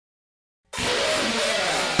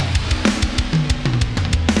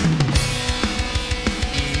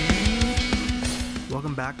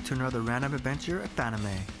welcome back to another random adventure at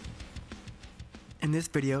Fanime. In this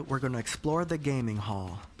video, we're going to explore the gaming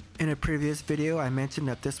hall. In a previous video, I mentioned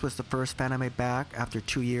that this was the first Fanime back after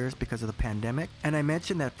 2 years because of the pandemic, and I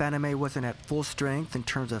mentioned that Fanime wasn't at full strength in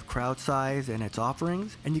terms of crowd size and its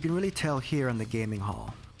offerings, and you can really tell here in the gaming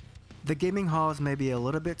hall. The gaming hall is maybe a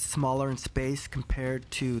little bit smaller in space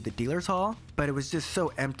compared to the dealer's hall, but it was just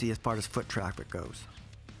so empty as far as foot traffic goes.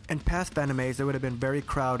 In past Fanimes, it would have been very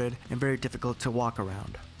crowded and very difficult to walk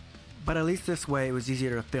around. But at least this way, it was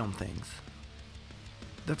easier to film things.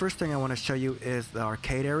 The first thing I want to show you is the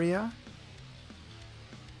arcade area.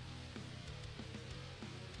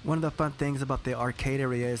 One of the fun things about the arcade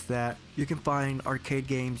area is that you can find arcade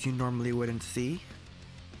games you normally wouldn't see.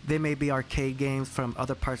 They may be arcade games from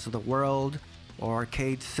other parts of the world, or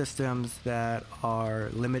arcade systems that are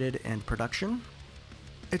limited in production.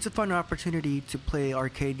 It's a fun opportunity to play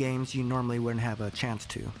arcade games you normally wouldn't have a chance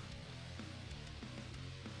to.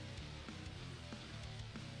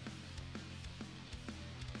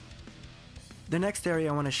 The next area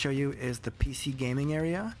I want to show you is the PC gaming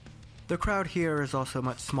area. The crowd here is also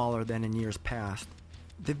much smaller than in years past.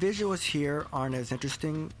 The visuals here aren't as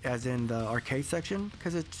interesting as in the arcade section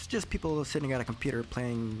because it's just people sitting at a computer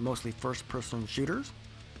playing mostly first-person shooters.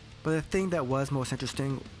 But the thing that was most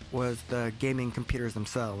interesting was the gaming computers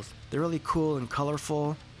themselves. They're really cool and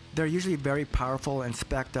colorful. They're usually very powerful and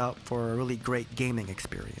spec'd out for a really great gaming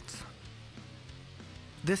experience.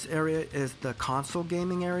 This area is the console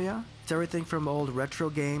gaming area. It's everything from old retro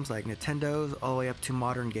games like Nintendo's all the way up to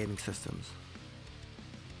modern gaming systems.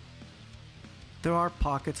 There are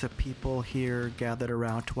pockets of people here gathered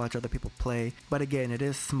around to watch other people play, but again, it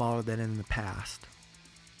is smaller than in the past.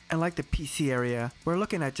 And like the PC area, we're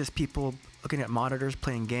looking at just people looking at monitors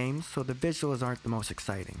playing games, so the visuals aren't the most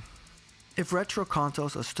exciting. If retro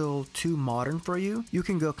consoles are still too modern for you, you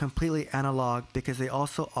can go completely analog because they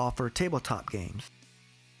also offer tabletop games.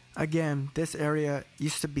 Again, this area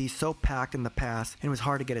used to be so packed in the past and it was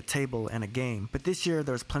hard to get a table and a game, but this year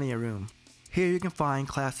there's plenty of room. Here you can find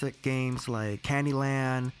classic games like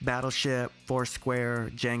Candyland, Battleship,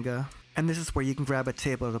 Foursquare, Jenga, and this is where you can grab a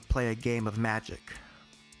table to play a game of Magic.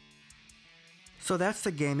 So that's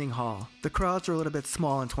the gaming hall. The crowds are a little bit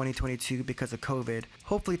small in 2022 because of COVID.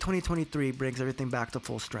 Hopefully 2023 brings everything back to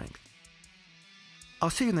full strength. I'll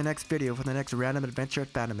see you in the next video for the next random adventure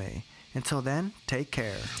at Fanime. Until then, take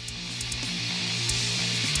care.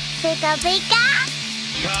 Pika pika!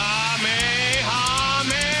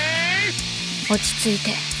 落ち着い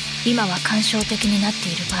て、今は感傷的になって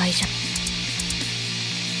いる場合じゃ。